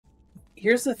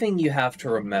here's the thing you have to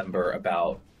remember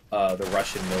about the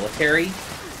Russian military.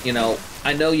 You know,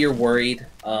 I know you're worried,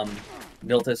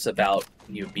 Miltis, about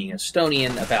you being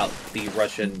Estonian, about the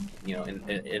Russian, you know,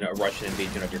 in a Russian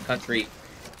invasion of your country.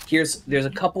 There's a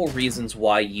couple reasons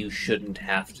why you shouldn't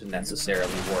have to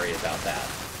necessarily worry about that,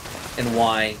 and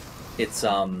why it's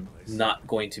not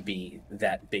going to be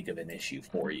that big of an issue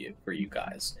for you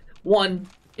guys. One,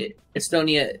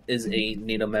 Estonia is a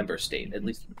NATO member state. At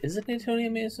least, is it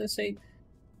Estonia member state?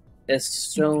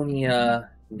 Estonia,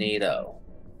 NATO.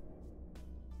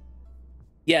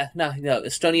 Yeah, no,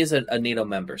 Estonia is a NATO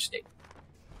member state.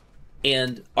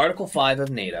 And Article 5 of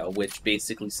NATO, which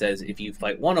basically says if you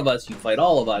fight one of us, you fight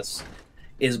all of us,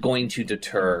 is going to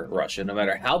deter Russia. No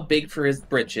matter how big for his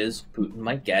britches Putin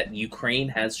might get, Ukraine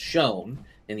has shown,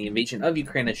 and the invasion of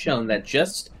Ukraine has shown, that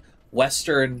just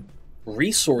Western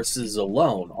resources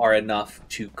alone are enough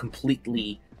to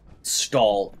completely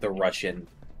stall the Russian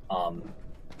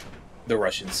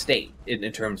state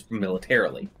in terms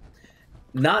militarily.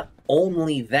 Not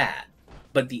only that,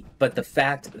 but the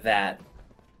fact that,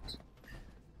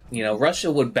 you know,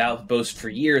 Russia would boast for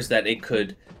years that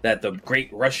that the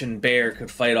Great Russian Bear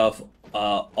could fight off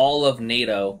all of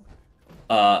NATO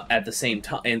at the same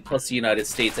time, and plus the United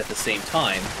States at the same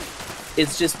time.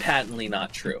 It's just patently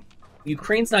not true.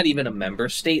 Ukraine's not even a member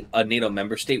state, a NATO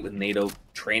member state with NATO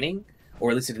training,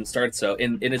 or at least it didn't start so.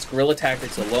 And its guerrilla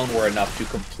tactics alone were enough to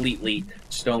completely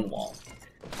stonewall.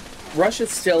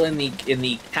 Russia's still in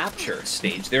the capture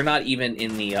stage. They're not even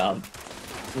in the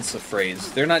what's the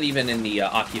phrase? They're not even in the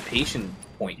occupation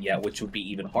point yet, which would be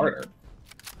even harder.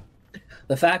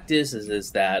 The fact is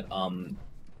that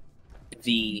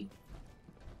the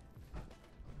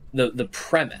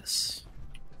premise,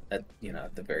 at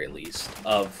the very least,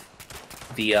 of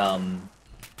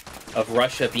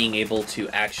Russia being able to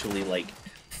actually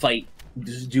fight,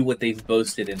 just do what they've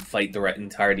boasted and fight the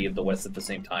entirety of the West at the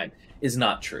same time is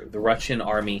not true. The Russian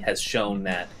army has shown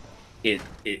that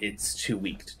it's too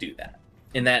weak to do that.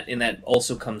 And that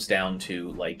also comes down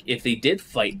to, if they did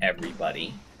fight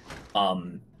everybody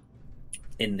in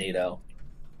NATO,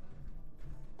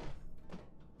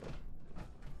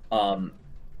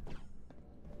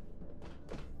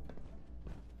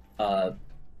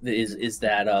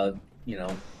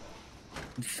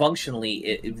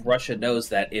 functionally, Russia knows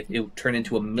that if it would turn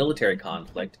into a military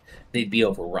conflict, they'd be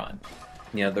overrun.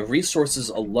 The resources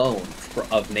alone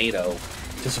of NATO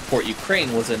to support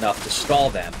Ukraine was enough to stall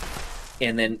them.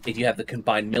 And then if you have the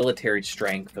combined military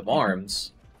strength of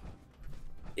arms,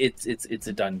 it's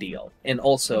a done deal. And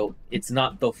also, it's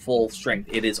not the full strength.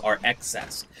 It is our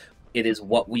excess. It is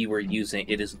what we were using.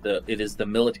 It is the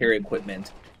military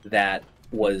equipment that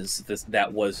was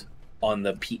on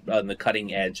the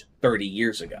cutting edge 30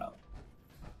 years ago.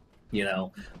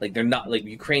 They're not,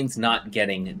 Ukraine's not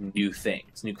getting new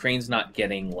things. Ukraine's not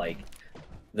getting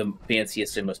the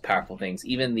fanciest and most powerful things.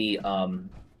 Even the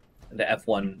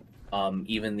F1,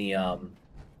 even the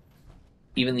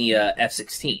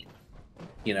F-16.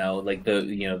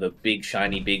 The big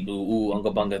shiny big ooh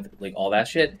unga bunga, all that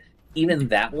shit. Even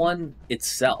that one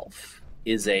itself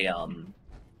is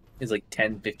is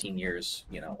 10-15 years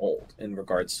old in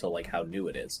regards to how new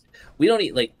it is. We don't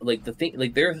need the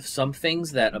thing, there are some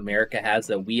things that America has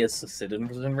that we as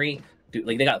citizenry do.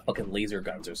 They got fucking laser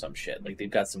guns or some shit.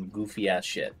 They've got some goofy ass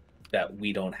shit that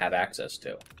we don't have access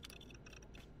to,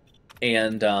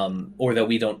 and or that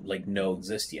we don't know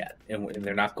exist yet, and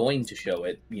they're not going to show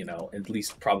it, at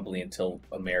least probably until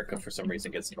America for some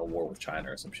reason gets into a war with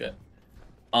China or some shit.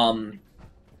 The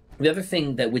other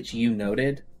thing that which you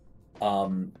noted,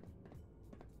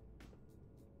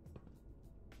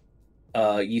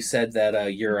 you said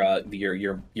that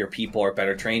your people are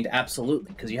better trained.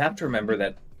 Absolutely, because you have to remember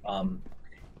that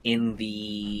in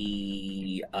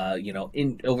the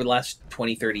over the last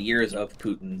 20-30 years of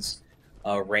Putin's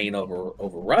reign over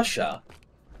Russia,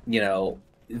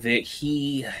 that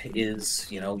he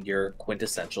is your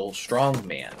quintessential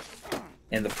strongman.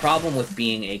 And the problem with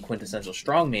being a quintessential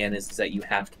strongman is that you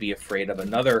have to be afraid of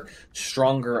another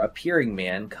stronger appearing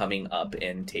man coming up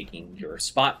and taking your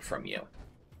spot from you.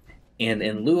 And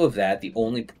in lieu of that, the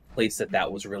only place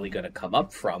that was really going to come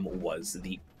up from was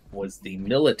the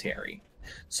military.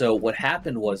 So what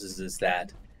happened is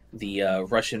that the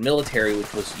Russian military,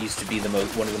 which used to be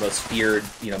one of the most feared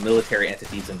military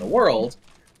entities in the world,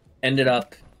 ended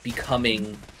up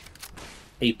becoming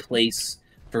a place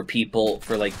for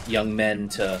young men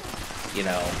to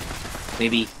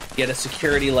maybe get a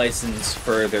security license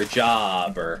for their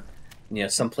job, or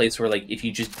some place where if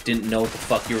you just didn't know what the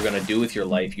fuck you were going to do with your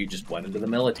life, you just went into the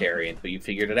military until you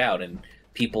figured it out. And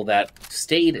people that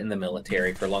stayed in the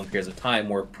military for long periods of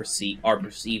time are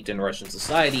perceived in Russian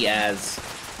society as,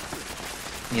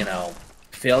 you know,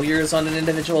 failures on an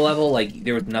individual level. Like,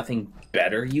 there was nothing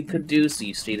better you could do, so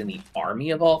you stayed in the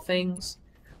army of all things.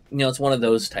 You know, it's one of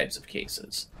those types of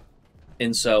cases.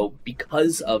 And so,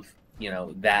 because of, you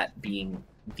know, that being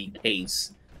the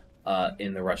case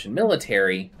in the Russian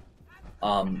military,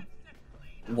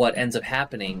 what ends up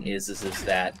happening is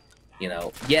that, you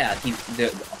know, yeah,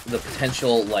 the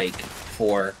potential, like,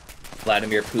 for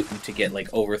Vladimir Putin to get,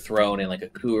 like, overthrown in, like, a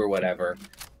coup or whatever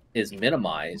is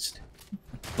minimized.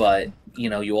 But, you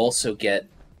know, you also get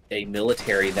a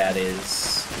military that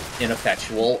is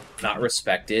ineffectual, not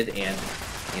respected, and,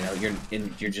 you know,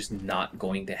 you're just not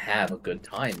going to have a good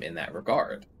time in that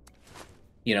regard.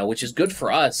 You know, which is good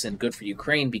for us and good for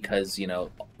Ukraine because, you know,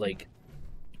 like,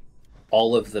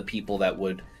 all of the people that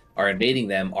are invading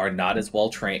them are not as well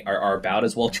trained, are about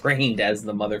as well trained as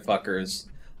the motherfuckers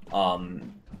that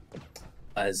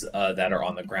are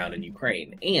on the ground in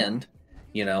Ukraine. And,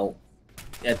 you know,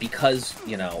 because,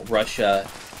 you know, Russia,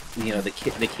 you know, the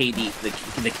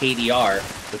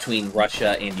KDR between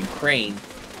Russia and Ukraine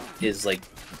is, like,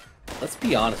 let's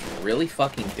be honest, really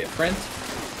fucking different.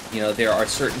 You know, there are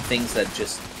certain things that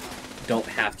just don't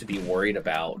have to be worried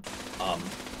about,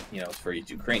 you know, for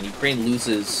Ukraine. Ukraine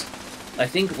loses, I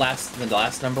think the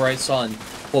last number I saw, and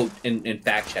quote, and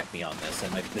fact check me on this,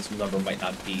 and this number might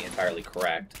not be entirely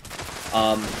correct.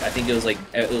 I think it was like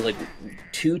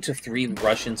 2 to 3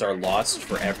 Russians are lost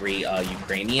for every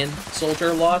Ukrainian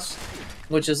soldier lost,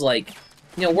 which is, like,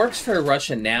 you know, works for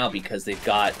Russia now because they've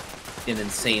got an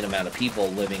insane amount of people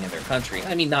living in their country.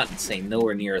 I mean, not insane,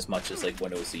 nowhere near as much as, like,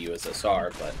 when it was the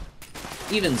USSR, but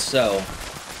even so,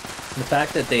 the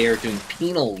fact that they are doing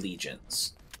penal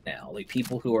legions now, like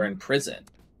people who are in prison,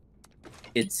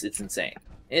 it's insane.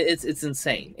 It's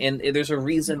insane, and there's a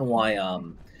reason why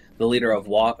the leader of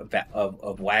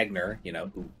Wagner, you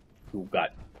know, who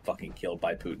got fucking killed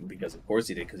by Putin, because of course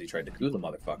he did, because he tried to coup the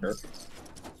motherfucker,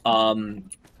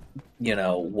 you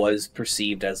know, was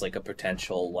perceived as, like, a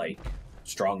potential, like,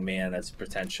 strong man, as a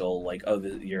potential, like, oh,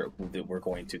 we're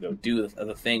going to go do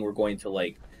the thing, we're going to,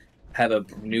 like, have a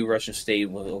new Russian state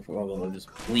with this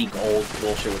bleak old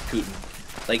bullshit with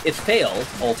Putin. Like, it failed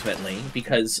ultimately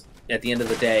because at the end of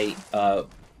the day, the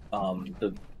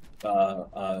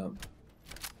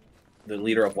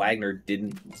leader of Wagner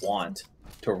didn't want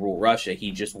to rule Russia.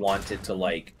 He just wanted to,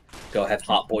 like, go have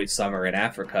hot boy summer in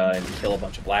Africa and kill a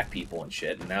bunch of black people and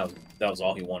shit, and that was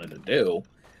all he wanted to do.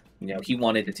 You know, he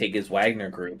wanted to take his Wagner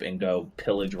group and go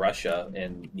pillage Russia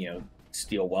and, you know,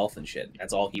 steal wealth and shit.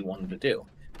 That's all he wanted to do.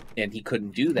 And he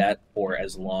couldn't do that for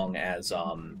as long as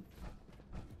the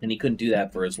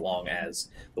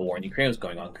war in Ukraine was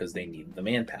going on, because they needed the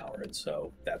manpower, and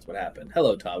so that's what happened.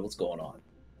 Hello, Todd. What's going on?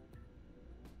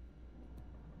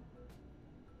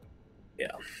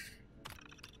 Yeah.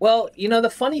 Well, you know, the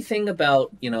funny thing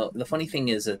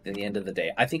is, at the end of the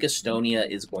day, I think Estonia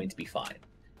is going to be fine.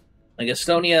 Like,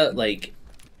 Estonia, like,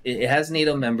 it has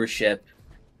NATO membership.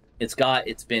 Its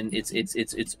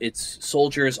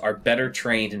soldiers are better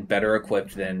trained and better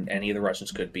equipped than any of the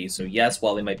Russians could be. So yes,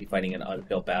 while they might be fighting an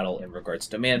uphill battle in regards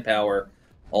to manpower,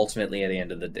 ultimately at the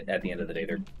end of the day,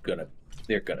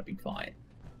 they're gonna be fine.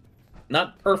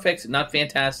 Not perfect, not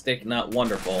fantastic, not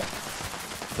wonderful,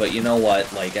 but you know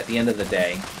what? Like, at the end of the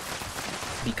day,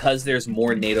 because there's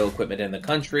more NATO equipment in the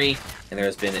country, and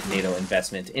there's been NATO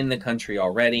investment in the country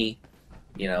already,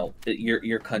 you know,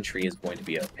 your country is going to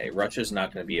be okay. Russia's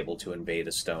not going to be able to invade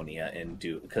Estonia and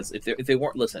because if they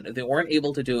weren't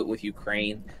able to do it with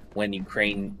Ukraine, when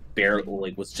Ukraine barely,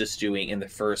 like, was just doing in the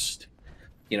first,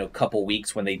 you know, couple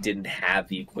weeks when they didn't have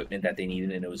the equipment that they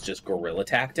needed and it was just guerrilla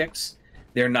tactics,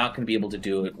 they're not going to be able to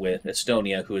do it with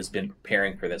Estonia, who has been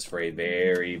preparing for this for a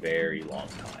very, very long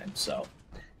time. So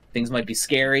things might be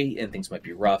scary and things might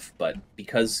be rough, but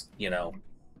because, you know,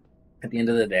 at the end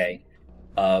of the day,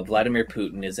 Vladimir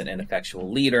Putin is an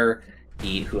ineffectual leader,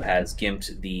 who has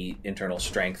gimped the internal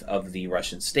strength of the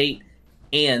Russian state,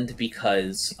 and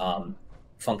because,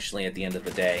 functionally at the end of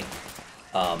the day,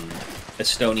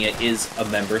 Estonia is a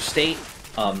member state.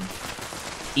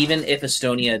 Even if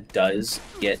Estonia does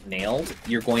get nailed,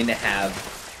 you're going to have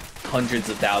hundreds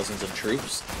of thousands of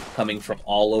troops coming from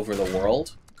all over the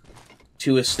world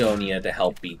to Estonia to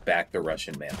help beat back the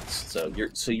Russian menace. So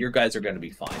your guys are going to be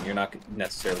fine. You're not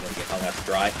necessarily going to get hung out to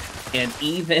dry. And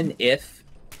even if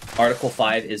Article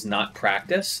 5 is not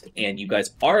practiced and you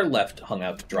guys are left hung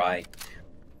out to dry,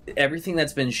 everything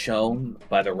that's been shown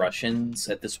by the Russians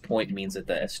at this point means that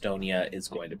the Estonia is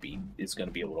going to be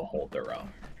able to hold their own.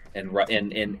 And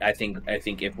I think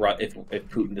if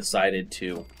Putin decided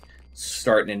to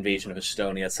start an invasion of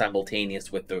Estonia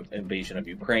simultaneous with the invasion of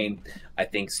Ukraine, I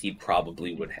think he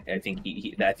probably would. I think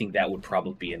I think that would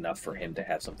probably be enough for him to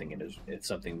have something in his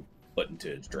something put into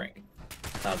his drink.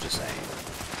 I'm just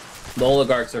saying. The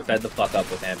oligarchs are fed the fuck up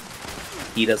with him.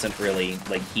 He doesn't really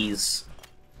like. He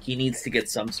needs to get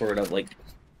some sort of like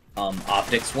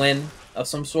optics win of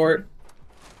some sort.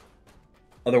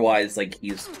 Otherwise, like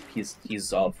he's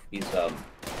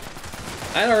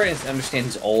I already understand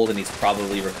he's old and he's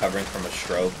probably recovering from a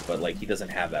stroke, but like he doesn't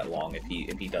have that long if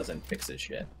he doesn't fix his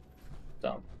shit.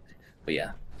 So, but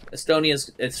yeah, Estonia's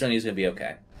gonna be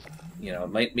okay. You know,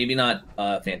 maybe not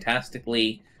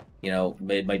fantastically. You know,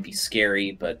 it might be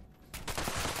scary, but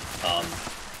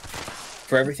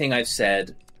for everything I've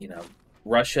said, you know,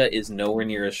 Russia is nowhere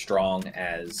near as strong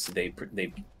as they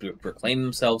proclaim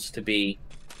themselves to be,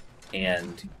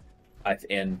 and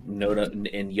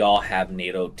y'all have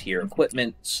NATO tier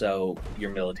equipment, so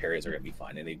your militaries are going to be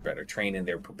fine, and they're better trained, and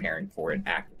they're preparing for it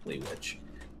actively. Which,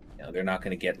 you know, they're not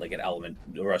going to get like an element.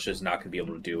 Russia's not going to be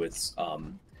able to do its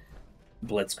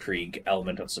blitzkrieg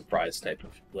element of surprise type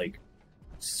of like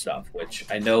stuff. Which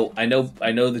I know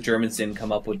the Germans didn't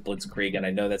come up with blitzkrieg, and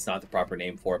I know that's not the proper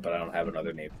name for it, but I don't have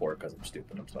another name for it because I'm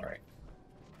stupid. I'm sorry.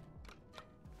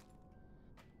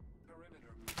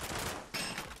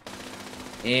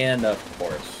 And, of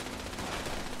course,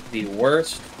 the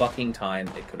worst fucking time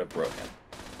it could have broken.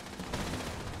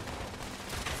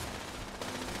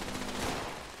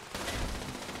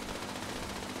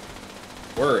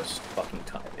 Worst fucking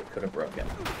time it could have broken.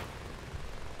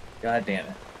 God damn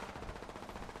it.